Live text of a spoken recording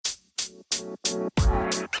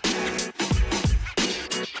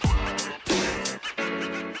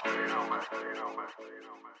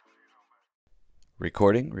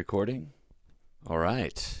Recording. All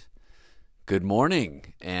right. Good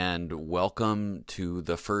morning and welcome to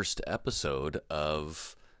the first episode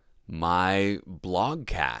of my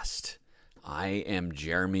Blogcast. I am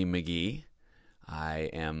Jeremy McGee. I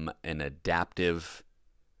am an adaptive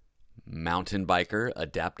mountain biker,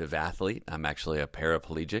 adaptive athlete. I'm actually a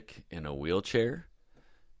paraplegic in a wheelchair.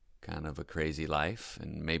 Kind of a crazy life,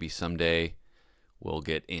 and maybe someday we'll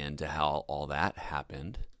get into how all that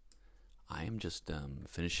happened. I am just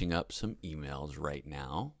finishing up some emails right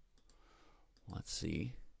now. Let's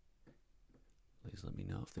see. Please let me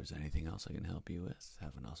know if there's anything else I can help you with.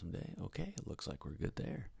 Have an awesome day. Okay, it looks like we're good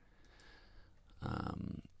there.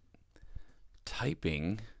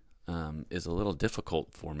 Typing is a little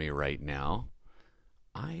difficult for me right now.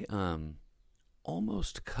 I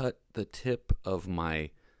almost cut the tip of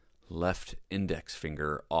my left index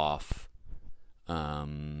finger off.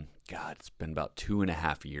 It's been about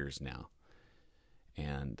 2.5 years now.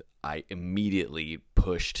 And I immediately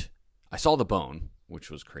pushed. I saw the bone, which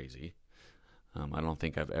was crazy. I don't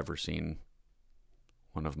think I've ever seen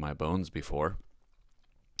one of my bones before.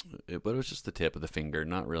 But it was just the tip of the finger,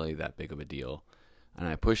 not really that big of a deal. And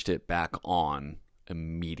I pushed it back on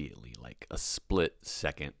immediately, like a split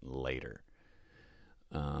second later.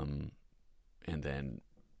 And then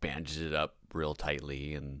bandaged it up real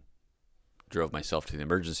tightly and drove myself to the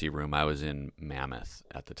emergency room. I was in Mammoth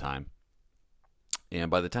at the time. And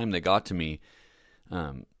by the time they got to me,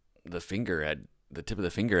 the tip of the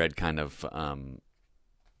finger had kind of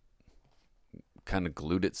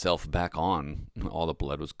glued itself back on. All the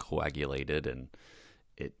blood was coagulated, and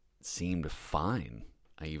it seemed fine.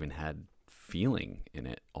 I even had feeling in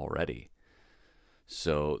it already.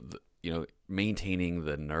 So, maintaining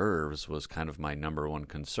the nerves was kind of my number one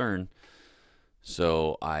concern.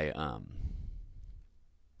 So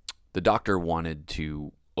the doctor wanted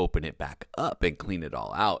to open it back up and clean it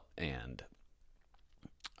all out, and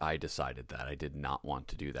I decided that I did not want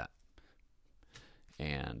to do that.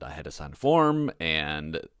 And I had to sign a form,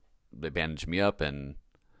 and they bandaged me up, and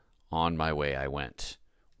on my way I went.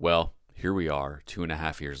 Well, here we are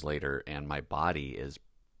 2.5 years later, and my body is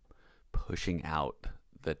pushing out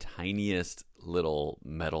the tiniest little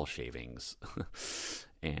metal shavings.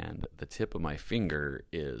 And the tip of my finger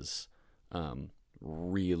is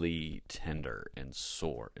really tender and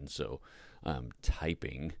sore. And so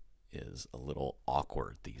typing is a little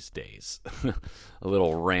awkward these days. A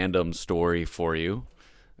little random story for you.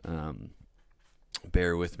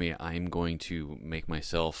 Bear with me. I'm going to make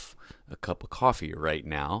myself a cup of coffee right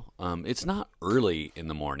now. It's not early in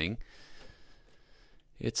the morning.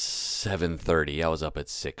 It's 7:30. I was up at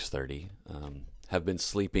 6:30. Have been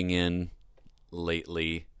sleeping in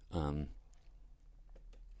lately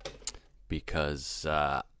because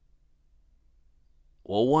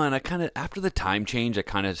one, after the time change, I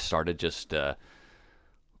kind of started just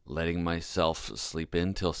letting myself sleep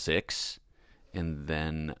in till 6, and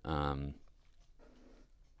then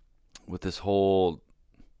with this whole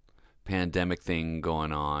pandemic thing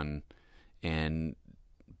going on and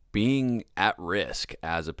being at risk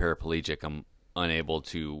as a paraplegic, I'm unable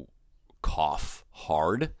to cough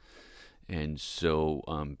hard. And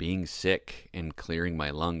so being sick and clearing my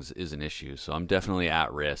lungs is an issue. So I'm definitely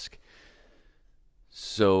at risk.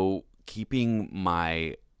 So keeping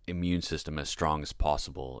my immune system as strong as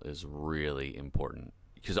possible is really important.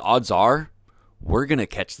 Because odds are we're going to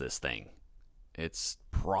catch this thing. It's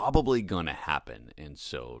probably going to happen. And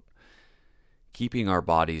so keeping our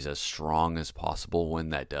bodies as strong as possible when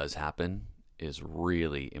that does happen is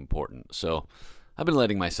really important. So I've been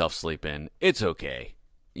letting myself sleep in. It's okay.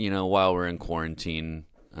 While we're in quarantine,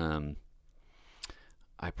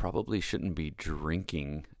 I probably shouldn't be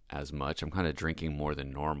drinking as much. I'm kind of drinking more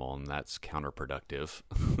than normal, and that's counterproductive.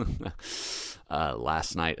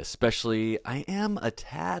 Last night especially, I am a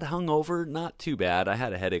tad hungover. Not too bad. I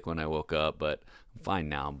had a headache when I woke up, but I'm fine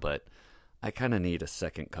now. But I kind of need a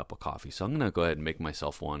second cup of coffee, so I'm going to go ahead and make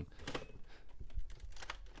myself one.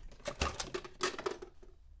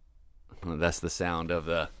 That's the sound of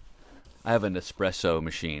I have an espresso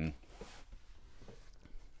machine.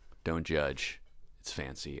 Don't judge. It's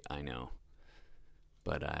fancy, I know.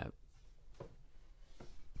 But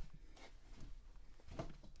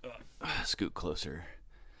scoot closer.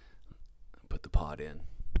 Put the pod in.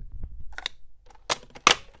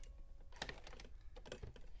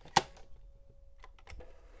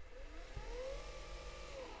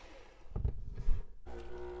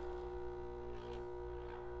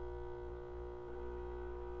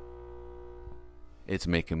 It's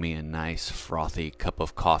making me a nice frothy cup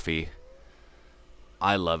of coffee.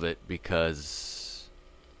 I love it because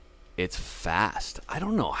it's fast. I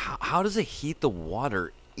don't know. How does it heat the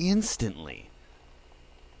water instantly?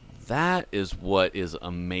 That is what is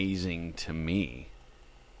amazing to me.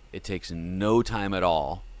 It takes no time at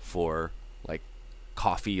all for like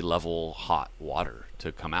coffee level hot water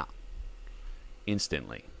to come out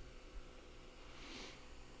instantly.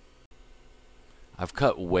 I've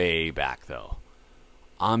cut way back though.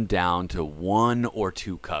 I'm down to 1 or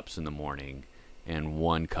 2 cups in the morning and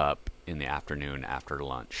 1 cup in the afternoon after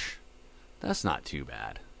lunch. That's not too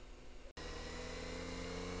bad.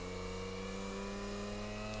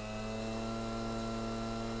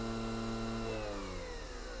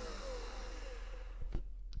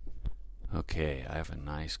 Okay, I have a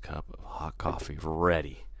nice cup of hot coffee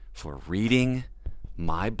ready for reading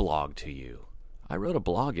my blog to you. I wrote a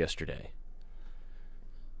blog yesterday.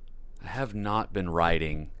 I have not been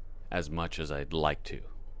writing as much as I'd like to.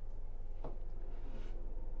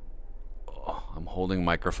 I'm holding a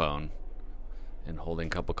microphone and holding a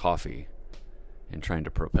cup of coffee and trying to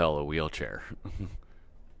propel a wheelchair.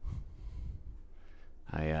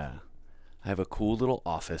 I have a cool little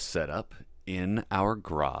office set up in our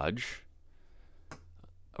garage.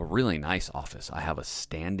 A really nice office. I have a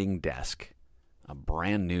standing desk, a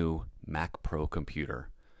brand new Mac Pro computer,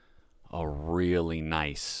 a really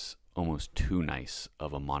nice, almost too nice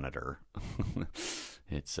of a monitor.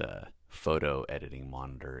 It's a photo editing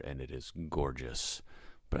monitor and it is gorgeous.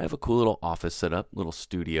 But I have a cool little office set up, little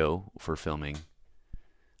studio for filming.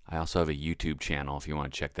 I also have a YouTube channel if you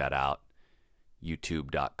want to check that out.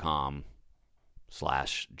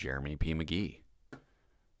 youtube.com/Jeremy P. McGee.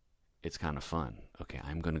 It's kind of fun. Okay,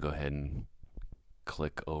 I'm going to go ahead and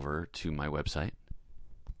click over to my website.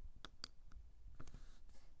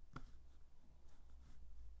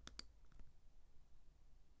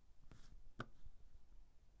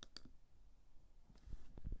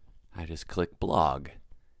 I just click blog,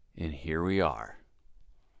 and here we are.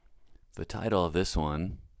 The title of this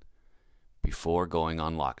one, Before Going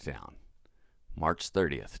on Lockdown, March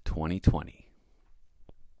 30th, 2020.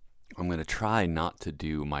 I'm going to try not to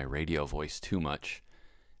do my radio voice too much.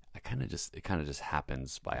 It kind of just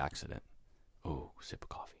happens by accident. Oh, sip of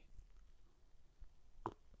coffee.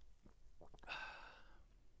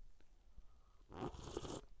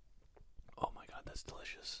 Oh my God, that's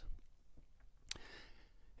delicious.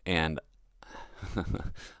 And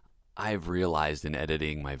I've realized in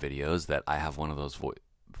editing my videos that I have one of those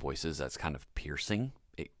voices that's kind of piercing.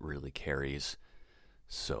 It really carries.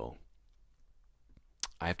 So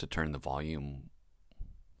I have to turn the volume,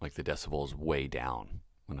 like the decibels, way down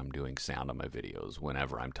when I'm doing sound on my videos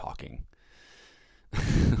whenever I'm talking.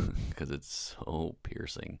 Because it's so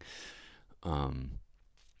piercing. So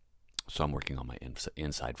I'm working on my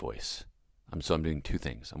inside voice. I'm doing 2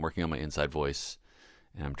 things. I'm working on my inside voice,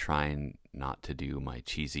 and I'm trying not to do my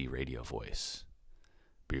cheesy radio voice.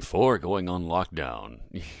 Before going on lockdown.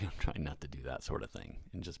 I'm trying not to do that sort of thing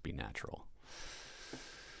and just be natural.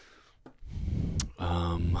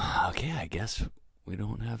 Okay, I guess we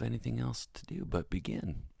don't have anything else to do but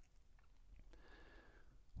begin.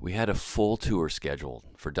 We had a full tour scheduled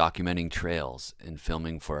for documenting trails and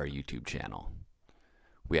filming for our YouTube channel.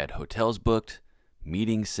 We had hotels booked,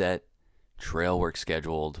 meetings set, trail work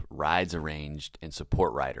scheduled, rides arranged, and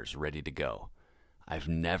support riders ready to go. I've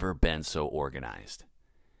never been so organized.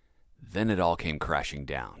 Then it all came crashing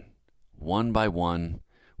down. One by one,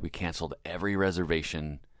 we canceled every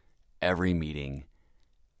reservation, every meeting,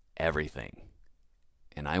 everything.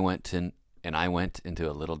 And I went into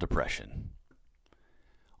a little depression.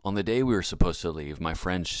 On the day we were supposed to leave, my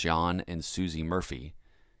friends Sean and Susie Murphy,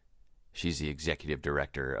 she's the executive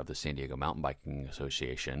director of the San Diego Mountain Biking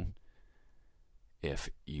Association. If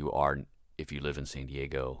you live in San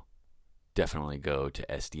Diego, definitely go to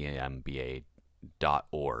sdmba.org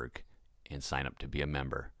and sign up to be a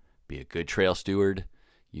member. Be a good trail steward.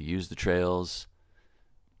 You use the trails.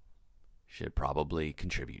 Should probably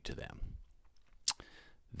contribute to them.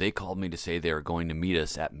 They called me to say they were going to meet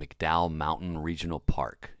us at McDowell Mountain Regional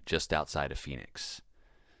Park, just outside of Phoenix.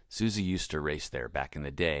 Susie used to race there back in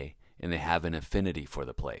the day, and they have an affinity for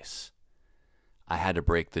the place. I had to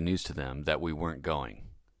break the news to them that we weren't going.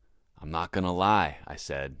 I'm not going to lie, I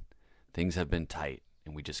said. Things have been tight,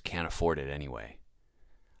 and we just can't afford it anyway.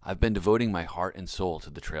 I've been devoting my heart and soul to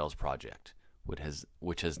the Trails Project,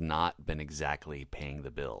 which has not been exactly paying the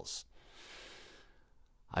bills.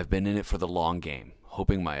 I've been in it for the long game,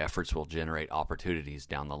 hoping my efforts will generate opportunities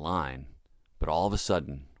down the line, but all of a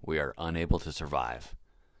sudden, we are unable to survive,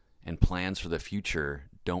 and plans for the future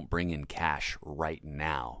don't bring in cash right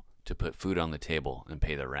now to put food on the table and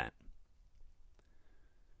pay the rent.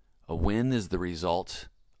 A win is the result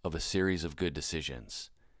of a series of good decisions.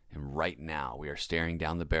 And right now, we are staring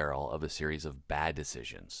down the barrel of a series of bad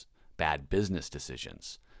decisions, bad business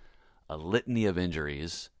decisions, a litany of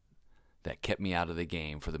injuries that kept me out of the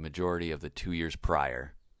game for the majority of the 2 years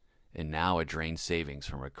prior, and now a drained savings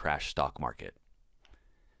from a crashed stock market.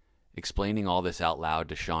 Explaining all this out loud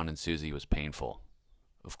to Sean and Susie was painful.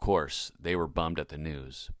 Of course, they were bummed at the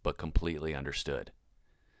news, but completely understood.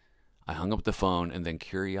 I hung up the phone, and then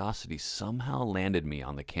curiosity somehow landed me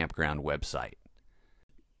on the campground website.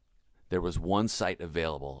 There was one site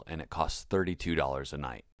available, and it cost $32 a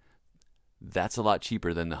night. That's a lot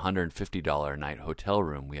cheaper than the $150 a night hotel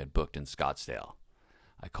room we had booked in Scottsdale.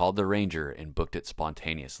 I called the ranger and booked it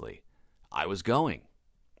spontaneously. I was going.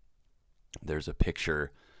 There's a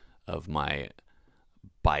picture of my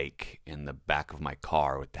bike in the back of my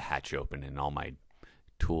car with the hatch open and all my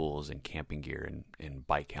tools and camping gear and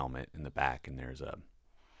bike helmet in the back. And there's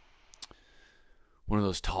one of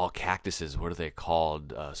those tall cactuses. What are they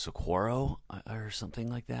called? Saguaro or something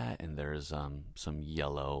like that. And there's some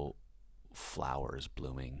yellow flowers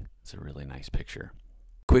blooming. It's a really nice picture.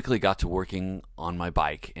 Quickly got to working on my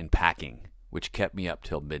bike and packing, which kept me up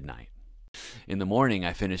till midnight. In the morning,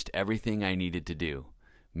 I finished everything I needed to do,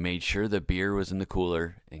 made sure the beer was in the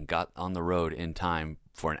cooler, and got on the road in time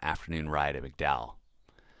for an afternoon ride at McDowell.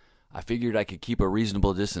 I figured I could keep a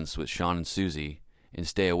reasonable distance with Sean and Susie and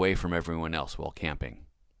stay away from everyone else while camping.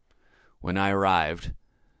 When I arrived,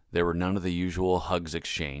 there were none of the usual hugs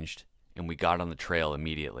exchanged, and we got on the trail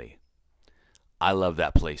immediately. I love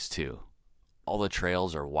that place too. All the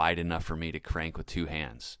trails are wide enough for me to crank with two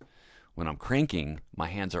hands. When I'm cranking, my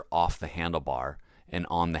hands are off the handlebar and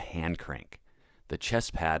on the hand crank. The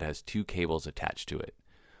chest pad has two cables attached to it,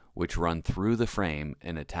 which run through the frame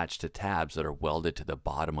and attach to tabs that are welded to the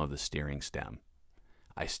bottom of the steering stem.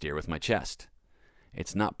 I steer with my chest.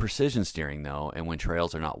 It's not precision steering though, and when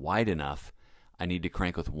trails are not wide enough, I need to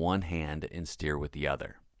crank with one hand and steer with the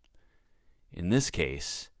other. In this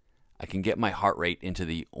case, I can get my heart rate into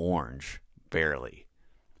the orange, barely.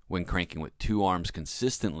 When cranking with two arms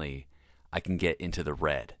consistently, I can get into the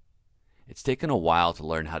red. It's taken a while to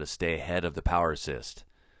learn how to stay ahead of the power assist,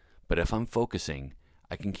 but if I'm focusing,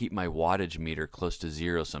 I can keep my wattage meter close to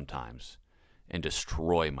zero sometimes and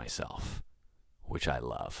destroy myself, which I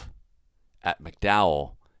love. At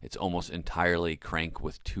McDowell, it's almost entirely crank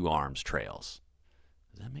with two arms trails.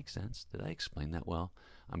 Does that make sense? Did I explain that well?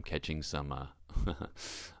 I'm catching some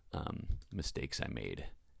mistakes I made.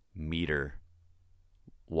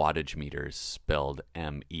 Wattage meters spelled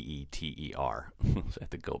M-E-E-T-E-R. So I have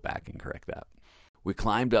to go back and correct that. We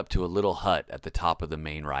climbed up to a little hut at the top of the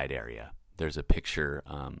main ride area. There's a picture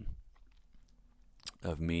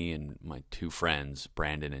of me and my two friends,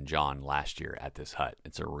 Brandon and John, last year at this hut.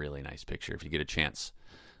 It's a really nice picture. If you get a chance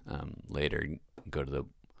later, go to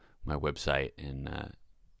my website and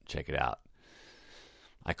check it out.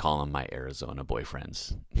 I call them my Arizona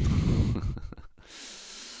boyfriends.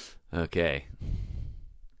 Okay.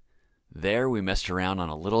 There we messed around on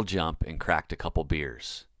a little jump and cracked a couple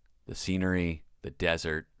beers. The scenery, the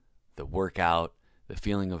desert, the workout, the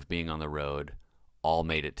feeling of being on the road, all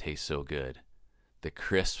made it taste so good. The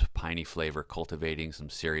crisp, piney flavor cultivating some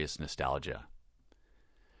serious nostalgia.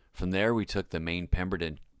 From there we took the main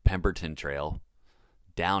Pemberton Trail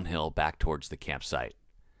downhill back towards the campsite.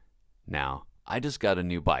 Now, I just got a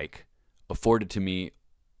new bike, afforded to me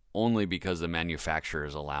only because the manufacturer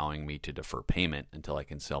is allowing me to defer payment until I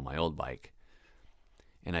can sell my old bike.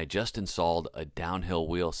 And I just installed a downhill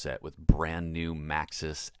wheel set with brand new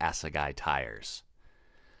Maxxis Assegai tires.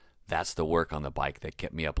 That's the work on the bike that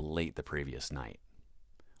kept me up late the previous night.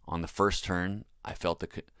 On the first turn, I felt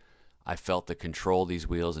the control these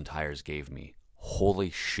wheels and tires gave me. Holy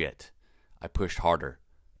shit. I pushed harder.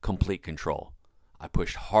 Complete control. I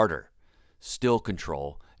pushed harder. Still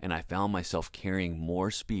control. And I found myself carrying more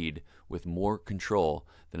speed with more control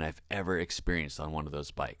than I've ever experienced on one of those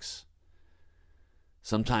bikes.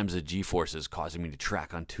 Sometimes the G-forces causing me to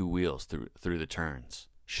track on two wheels through the turns.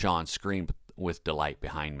 Sean screamed with delight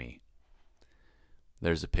behind me.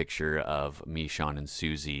 There's a picture of me, Sean, and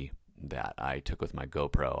Susie that I took with my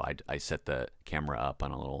GoPro. I set the camera up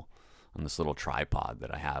on this little tripod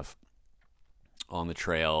that I have. On the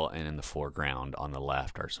trail and in the foreground on the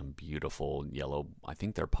left are some beautiful yellow, I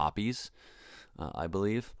think they're poppies, I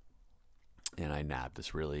believe. And I nabbed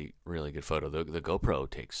this really, really good photo. The GoPro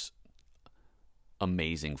takes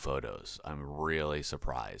amazing photos. I'm really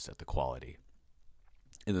surprised at the quality.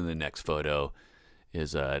 And then the next photo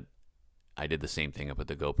is I did the same thing. I put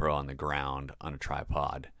the GoPro on the ground on a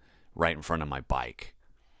tripod right in front of my bike.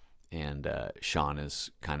 and Sean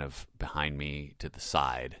is kind of behind me to the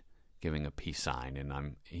side, giving a peace sign,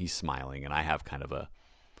 and he's smiling, and I have kind of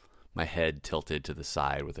my head tilted to the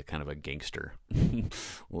side with a kind of a gangster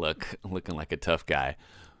looking like a tough guy.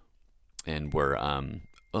 And we're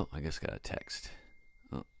I guess I got a text.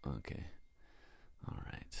 Oh, okay. All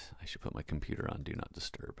right. I should put my computer on Do Not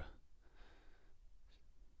Disturb.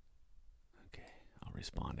 Okay. I'll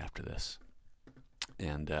respond after this.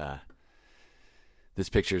 And this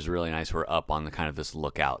picture is really nice. We're up on the kind of this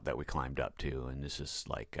lookout that we climbed up to, and this is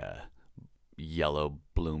like a yellow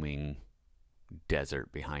blooming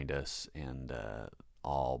desert behind us, and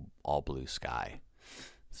all blue sky.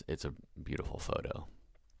 It's a beautiful photo.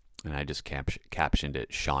 And I just captioned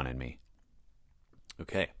it, Sean and me.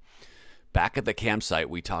 Okay. Back at the campsite,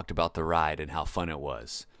 we talked about the ride and how fun it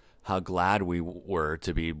was. How glad we were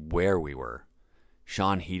to be where we were.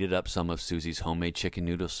 Sean heated up some of Susie's homemade chicken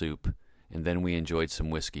noodle soup, and then we enjoyed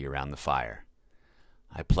some whiskey around the fire.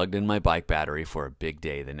 I plugged in my bike battery for a big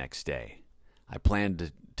day the next day. I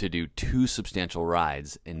planned to do 2 substantial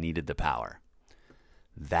rides and needed the power.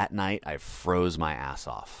 That night, I froze my ass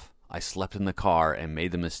off. I slept in the car and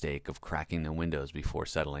made the mistake of cracking the windows before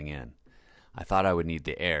settling in. I thought I would need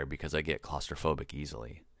the air because I get claustrophobic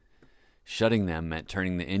easily. Shutting them meant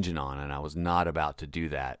turning the engine on, and I was not about to do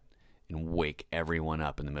that and wake everyone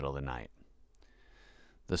up in the middle of the night.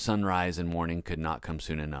 The sunrise and morning could not come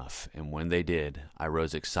soon enough, and when they did, I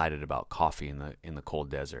rose excited about coffee in the cold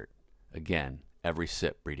desert. Again, every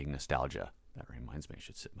sip breeding nostalgia. That reminds me I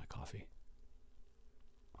should sip my coffee.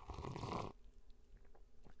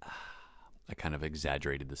 I kind of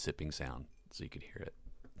exaggerated the sipping sound so you could hear it,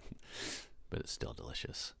 but it's still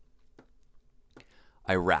delicious.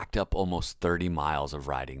 I racked up almost 30 miles of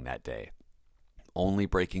riding that day, only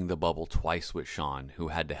breaking the bubble twice with Sean, who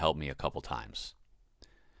had to help me a couple times.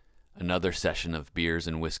 Another session of beers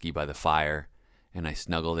and whiskey by the fire, and I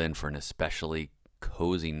snuggled in for an especially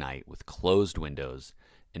cozy night with closed windows,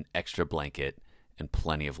 an extra blanket, and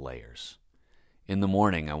plenty of layers. In the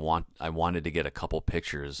morning, I wanted to get a couple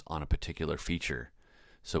pictures on a particular feature,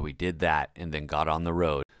 so we did that and then got on the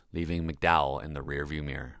road, leaving McDowell in the rearview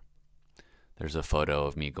mirror. There's a photo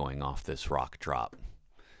of me going off this rock drop,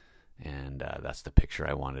 and that's the picture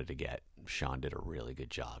I wanted to get. Sean did a really good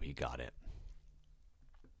job. He got it.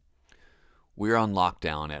 We're on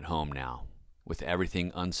lockdown at home now, with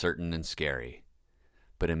everything uncertain and scary.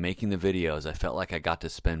 But in making the videos, I felt like I got to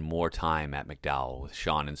spend more time at McDowell with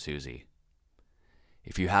Sean and Susie.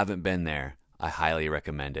 If you haven't been there, I highly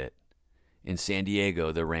recommend it. In San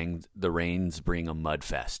Diego, the rains bring a mud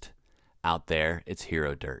fest. Out there, it's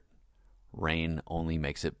hero dirt. Rain only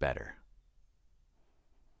makes it better.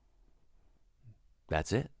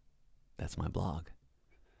 That's it. That's my blog.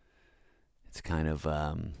 It's kind of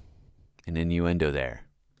an innuendo there.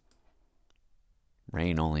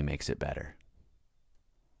 Rain only makes it better.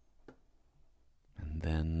 And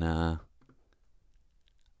then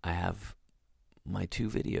I have my 2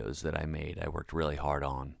 videos that I made. I worked really hard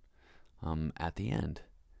on at the end.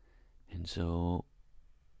 And so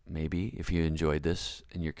maybe if you enjoyed this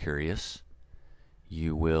and you're curious,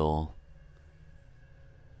 you will...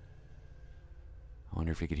 I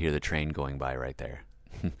wonder if you could hear the train going by right there.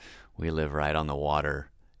 We live right on the water,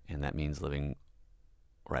 and that means living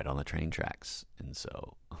right on the train tracks. And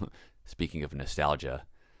so, speaking of nostalgia,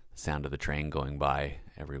 the sound of the train going by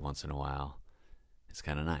every once in a while, it's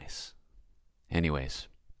kind of nice. Anyways,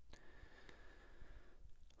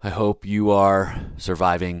 I hope you are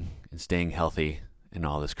surviving and staying healthy in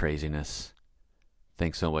all this craziness.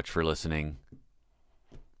 Thanks so much for listening.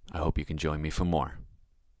 I hope you can join me for more.